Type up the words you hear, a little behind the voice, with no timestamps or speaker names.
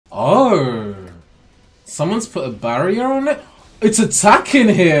Oh. Someone's put a barrier on it? It's attacking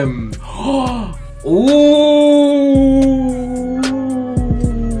him! Ooh!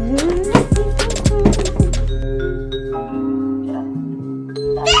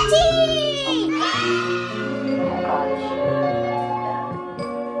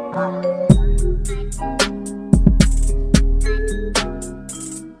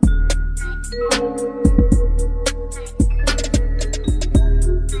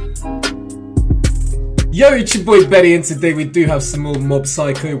 Yo, it's your boy Betty, and today we do have some more Mob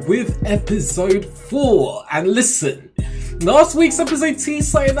Psycho with episode 4. And listen, last week's episode teased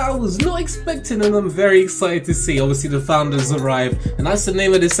something that I was not expecting and I'm very excited to see. Obviously the founders arrive, and that's the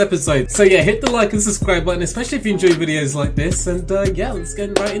name of this episode. So yeah, hit the like and subscribe button, especially if you enjoy videos like this. And yeah, let's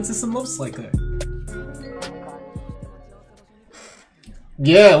get right into some Mob Psycho.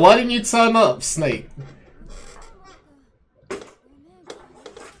 Yeah, why didn't you turn up, Snake?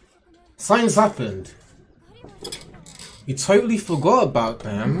 Something's happened. You totally forgot about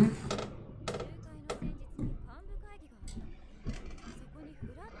them.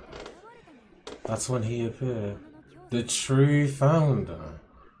 That's when he appeared. The true founder.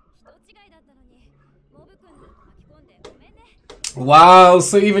 Wow,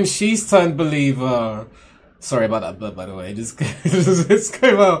 so even she's turned believer. Sorry about that blood, by the way. Just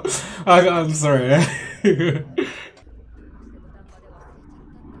came out. I'm sorry.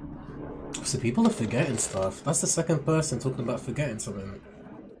 So people are forgetting stuff. That's the second person talking about forgetting something.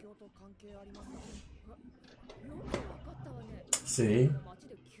 See?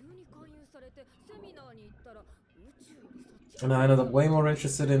 And I ended up way more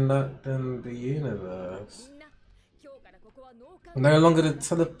interested in that than the universe. No longer the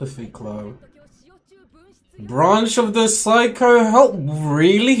telepathy club. Branch of the Psycho Help?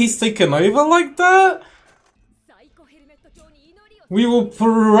 Really? He's taken over like that? We will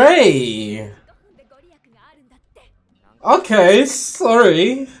pray. Okay,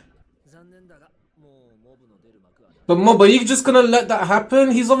 sorry. But Mob, are you just gonna let that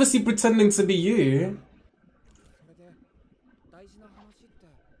happen? He's obviously pretending to be you.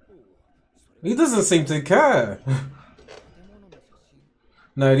 He doesn't seem to care.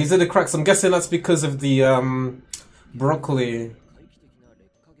 No, these are the cracks. I'm guessing that's because of the broccoli.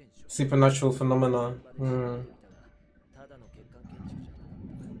 Supernatural phenomena.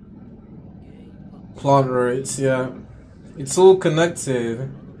 Plant roots, yeah. It's all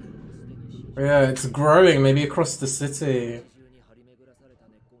connected. Yeah, it's growing, maybe across the city.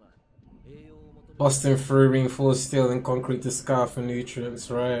 Busting through reinforced steel and concrete to scour for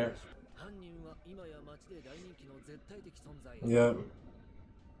nutrients, right? Yeah.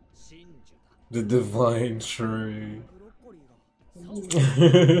 The divine tree.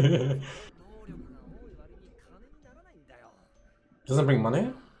 Doesn't bring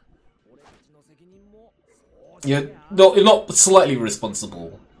money? Yeah, no, you're not slightly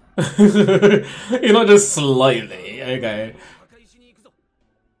responsible. You're not just slightly, okay.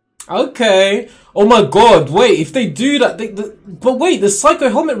 Okay. Oh my god, wait, if they do that, but wait, the Psycho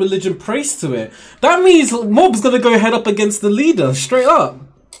Helmet religion prays to it. That means Mob's gonna go head up against the leader, straight up.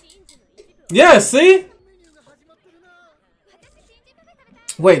 Yeah, see?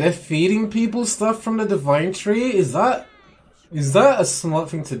 Wait, they're feeding people stuff from the divine tree? Is that a smart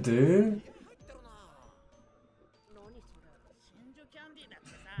thing to do?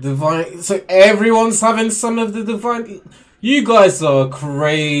 Divine, so everyone's having some of the divine. You guys are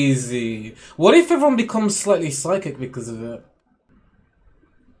crazy. What if everyone becomes slightly psychic because of it?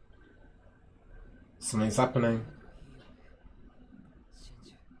 Something's happening.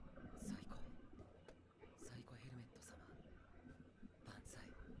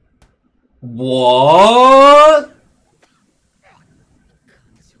 What?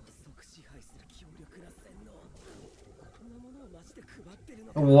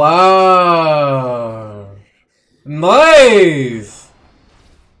 Wow. Nice.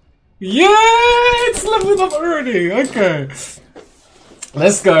 Yeah, it's leveled up already. Okay.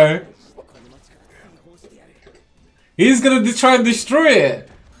 Let's go. He's gonna try and destroy it.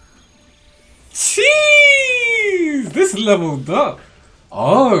 Jeez. This leveled up.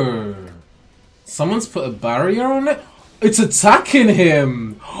 Oh. Someone's put a barrier on it? It's attacking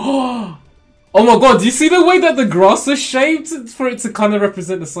him. Oh my god, do you see the way that the grass is shaped for it to kind of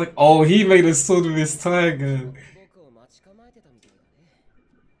represent this, like, oh, he made a sword with his tiger.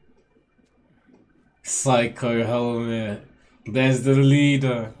 Psycho Helmet. There's the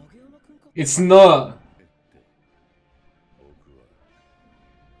leader. It's not.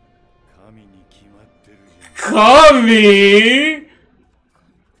 Kami?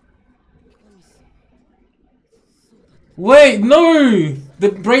 Wait, no! The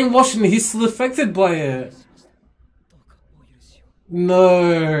brainwashing, he's still affected by it.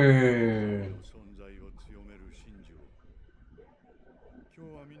 No.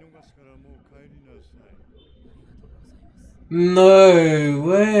 No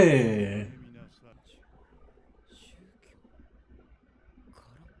way.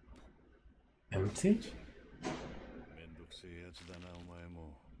 Empty?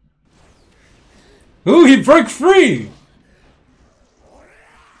 Ooh, he broke free!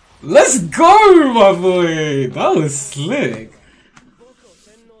 Let's go, my boy! That was slick.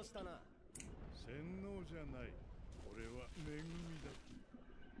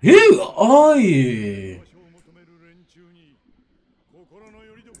 Who are you?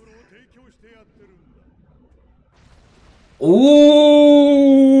 Ooh.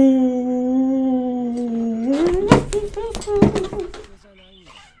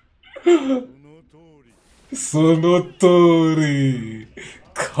 Sonotori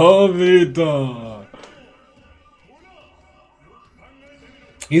Kameda.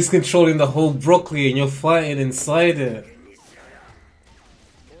 He's controlling the whole broccoli and you're fighting inside it.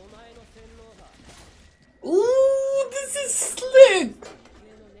 Ooh, this is slick.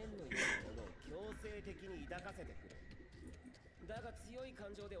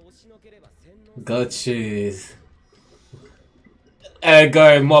 Gotcha.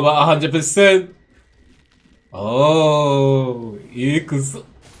 Go mob at 100%. Oh, cause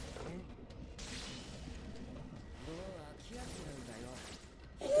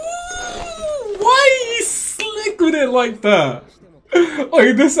why are you slick with it like that?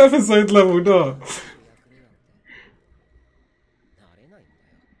 Oh, this episode leveled up.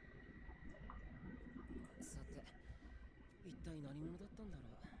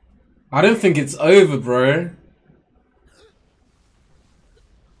 I don't think it's over, bro.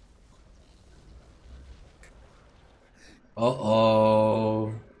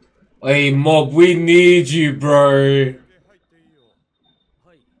 Uh-oh. Hey, mob, we need you, bro.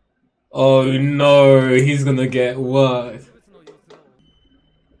 Oh no, he's gonna get what?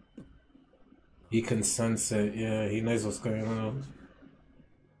 He can sense it, yeah, he knows what's going on.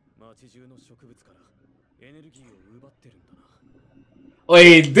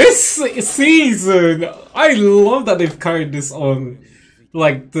 Wait, this season, I love that they've carried this on.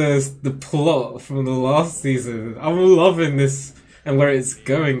 Like the plot from the last season. I'm loving this and where it's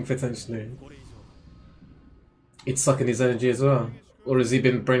going potentially. It's sucking his energy as well. Or has he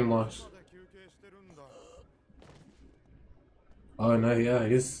been brainwashed? Oh no, yeah,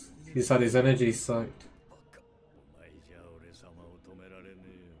 he's had his energy sucked.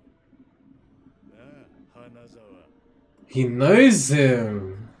 He knows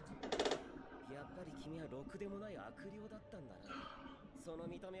him.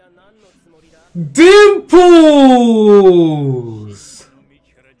 Dimples!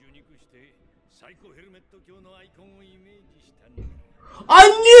 I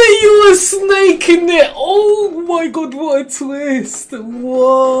knew you were snaking it! Oh my god, what a twist!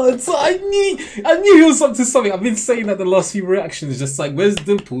 What? I knew he was up to something. I've been saying that the last few reactions, just like, where's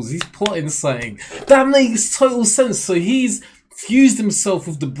Dimples? He's plotting something. That makes total sense. So he's fused himself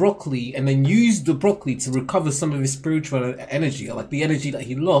with the broccoli and then used the broccoli to recover some of his spiritual energy, like the energy that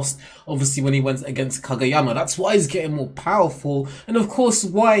he lost obviously when he went against Kageyama. That's why he's getting more powerful, and of course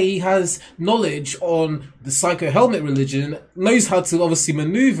why he has knowledge on the Psycho Helmet religion, knows how to obviously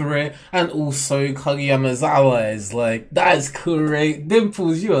maneuver it, and also Kageyama's allies. Like, that is great.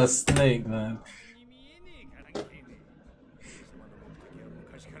 Dimples, you're a snake, man.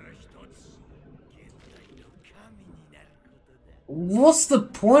 What's the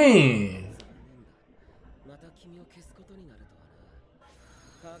point?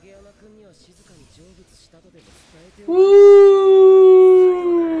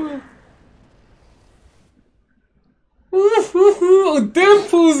 Ooh. Ooh,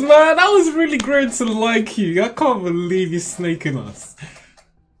 Dimples, man, that was really great to like you. I can't believe you're snaking us.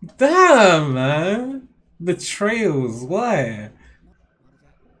 Damn, man. Betrayals, why?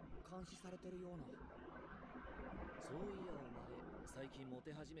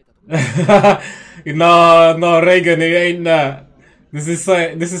 No, Reagan, it ain't that. This is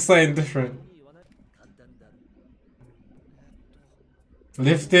something different.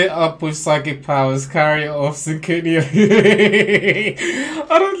 Lift it up with psychic powers, carry it off, Synchronio.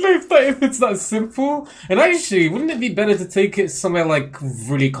 I don't know if it's that simple. And actually, wouldn't it be better to take it somewhere like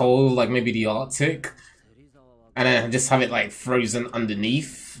really cold, like maybe the Arctic, and then just have it like frozen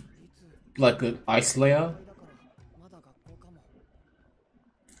underneath, like an ice layer?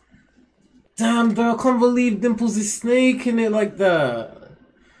 Damn, bro, I can't believe Dimples is snaking it like that.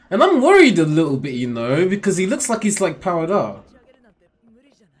 And I'm worried a little bit, you know, because he looks like he's like powered up.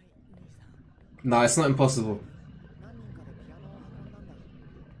 No, it's not impossible.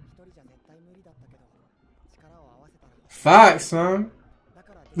 Facts, man.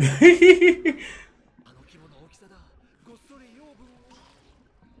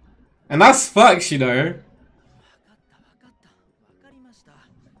 And that's facts, you know.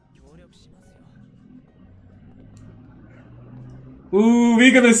 Ooh,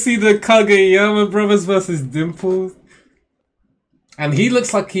 we're gonna see the Kageyama brothers versus Dimples. And he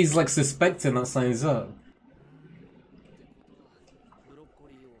looks like he's like suspecting that something's up.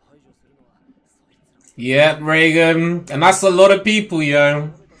 Yeah, Reagan. And that's a lot of people,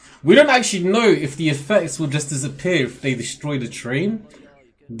 yo. We don't actually know if the effects will just disappear if they destroy the train.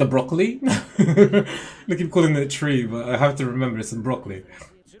 The broccoli? They keep calling it a tree, but I have to remember it's in broccoli.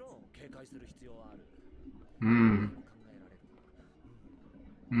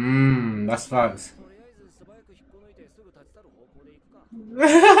 That's facts.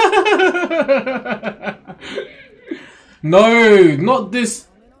 No, not this.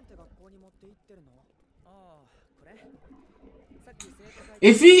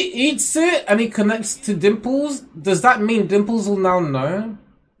 If he eats it and he connects to Dimples, does that mean Dimples will now know?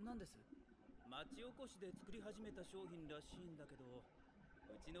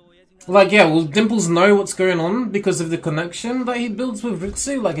 Like, yeah, will Dimples know what's going on because of the connection that he builds with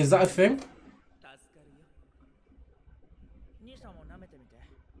Ritsu? Like, is that a thing?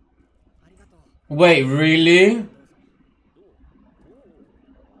 Wait, really?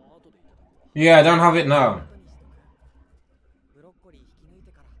 Yeah, I don't have it now.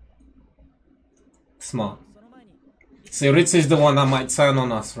 Smart. So Ritsu is the one that might turn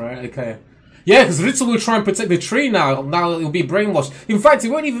on us, right? Okay. Yeah, because Ritsu will try and protect the tree now. Now it'll be brainwashed. In fact, it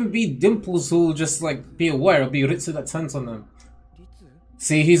won't even be Dimples who will just like be aware. It'll be Ritsu that turns on them.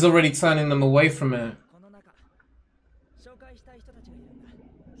 See, he's already turning them away from it.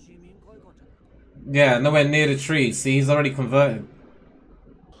 Yeah, nowhere near the tree. See, he's already converted.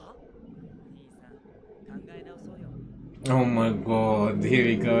 Oh my god, here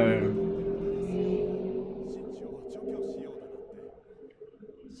we go.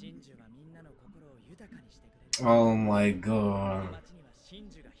 Oh my god.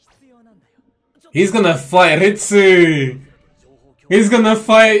 He's gonna fight Ritsu! He's gonna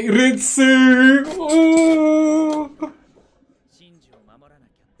fight Ritsu! Ooh.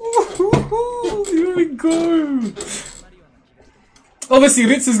 Ooh, here we go! Obviously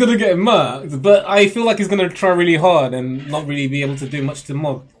Ritsu's gonna get murked, but I feel like he's gonna try really hard and not really be able to do much to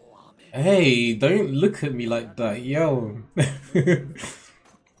Mob. Hey, don't look at me like that, yo.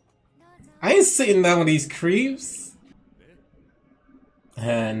 I ain't sitting down with these creeps.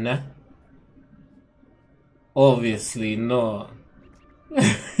 And obviously not.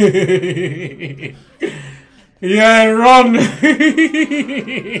 Yeah, run!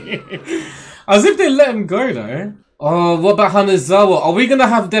 As if they let him go though. Oh, what about Hanazawa? Are we gonna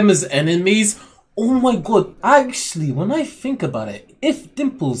have them as enemies? Oh my god, actually, when I think about it, if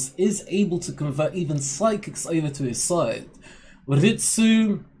Dimples is able to convert even psychics over to his side,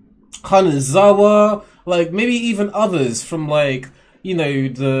 Ritsu, Hanazawa, like maybe even others from like, you know,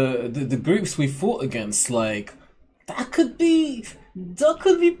 the groups we fought against, like that could be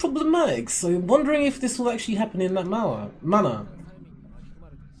problematic. So I'm wondering if this will actually happen in that manner.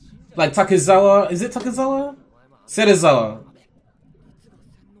 Like Takezawa, is it Takezawa? Serizawa.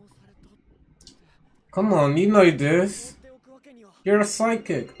 Come on, you know this. You're a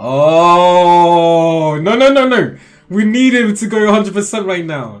psychic. Oh no. We need him to go 100% right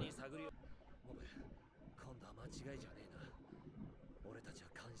now.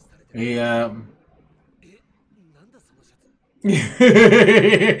 Yeah.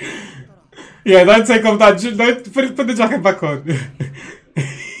 Yeah, don't take off that. Don't put the jacket back on.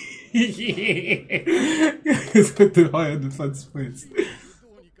 It's got the higher defense points.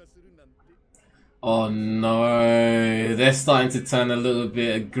 Oh no, they're starting to turn a little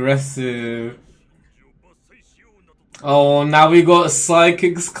bit aggressive. Oh, now we got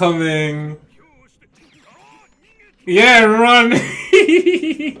psychics coming. Yeah, run!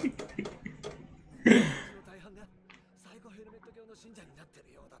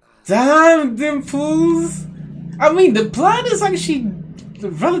 Damn, Dimples! I mean, the plan is actually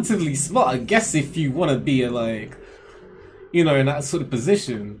relatively smart, I guess, if you want to be like, you know, in that sort of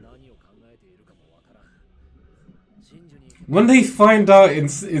position. When they find out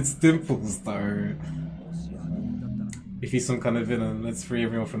it's Dimples, though, if he's some kind of villain, let's free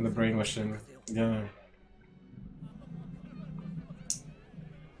everyone from the brainwashing. Yeah.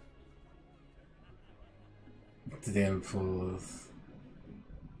 Dimples.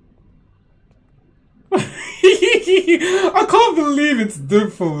 I can't believe it's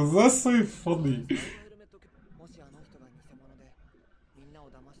Dimples. That's so funny.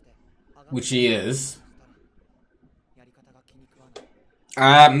 Which he is.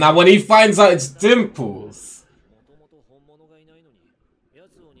 Now when he finds out it's Dimples.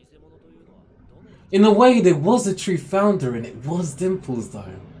 In a way, there was a true founder and it was Dimples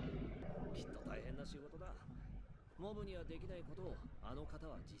though.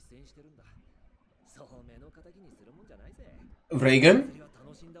 Reagan?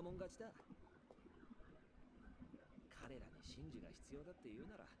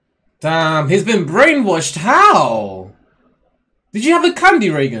 Damn, he's been brainwashed. How? Did you have a candy,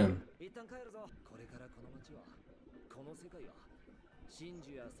 Reagan?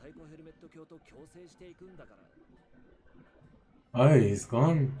 Oh, he's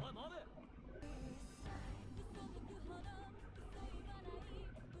gone.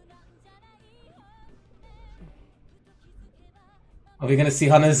 Are we gonna see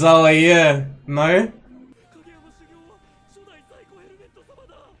Hanazawa here? No?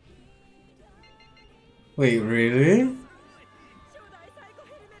 Wait, really?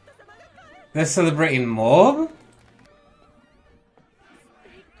 They're celebrating Mob?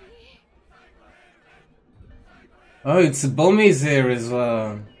 Oh, Tsubomi's here as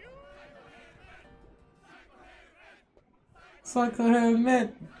well. Psycho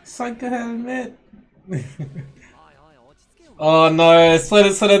helmet! Psycho helmet! Oh no,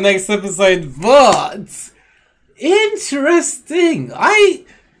 spoilers for the next episode, but interesting. I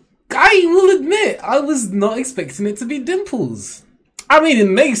will admit, I was not expecting it to be Dimples. I mean, it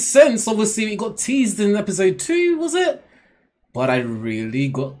makes sense. Obviously, it got teased in episode 2, was it? But I really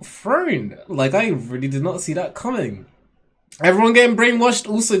got thrown. Like, I really did not see that coming. Everyone getting brainwashed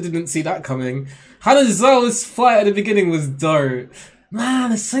also didn't see that coming. Hanazawa's fight at the beginning was dope. Man,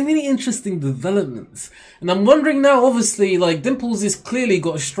 there's so many interesting developments. And I'm wondering now, obviously, like, Dimples has clearly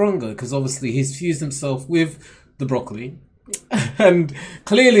got stronger because obviously he's fused himself with the broccoli. And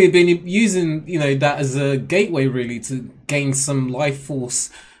clearly been using, you know, that as a gateway really to gain some life force,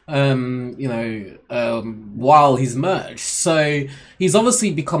 while he's merged. So he's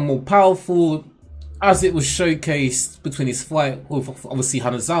obviously become more powerful as it was showcased between his fight with obviously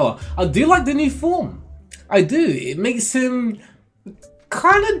Hanazawa. I do like the new form. I do. It makes him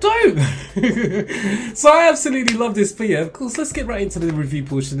kind of dope. So I absolutely love this. But yeah, of course, let's get right into the review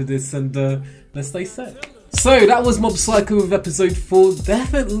portion of this and let's stay set. So that was Mob Psycho with episode 4.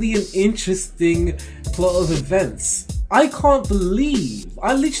 Definitely an interesting plot of events. I can't believe,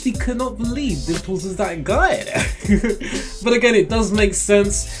 I literally cannot believe Dimples is that guy. But again, it does make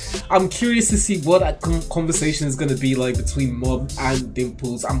sense. I'm curious to see what that conversation is going to be like between Mob and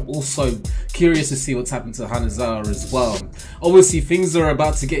Dimples. I'm also curious to see what's happened to Hanazawa as well. Obviously, things are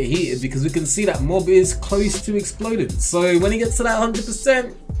about to get heated because we can see that Mob is close to exploding. So when he gets to that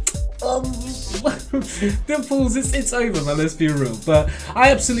 100%, Dimples, it's over, man, let's be real. But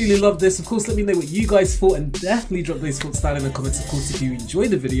I absolutely love this. Of course, let me know what you guys thought and definitely drop those thoughts down in the comments. Of course, if you enjoyed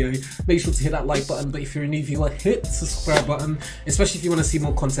the video, make sure to hit that like button. But if you're a new viewer, hit the subscribe button, especially if you want to see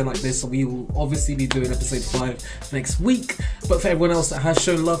more content like this. So we will obviously be doing episode 5 next week. But for everyone else that has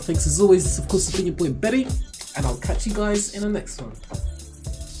shown love, thanks as always. This, of course, has been your boy Betty, and I'll catch you guys in the next one.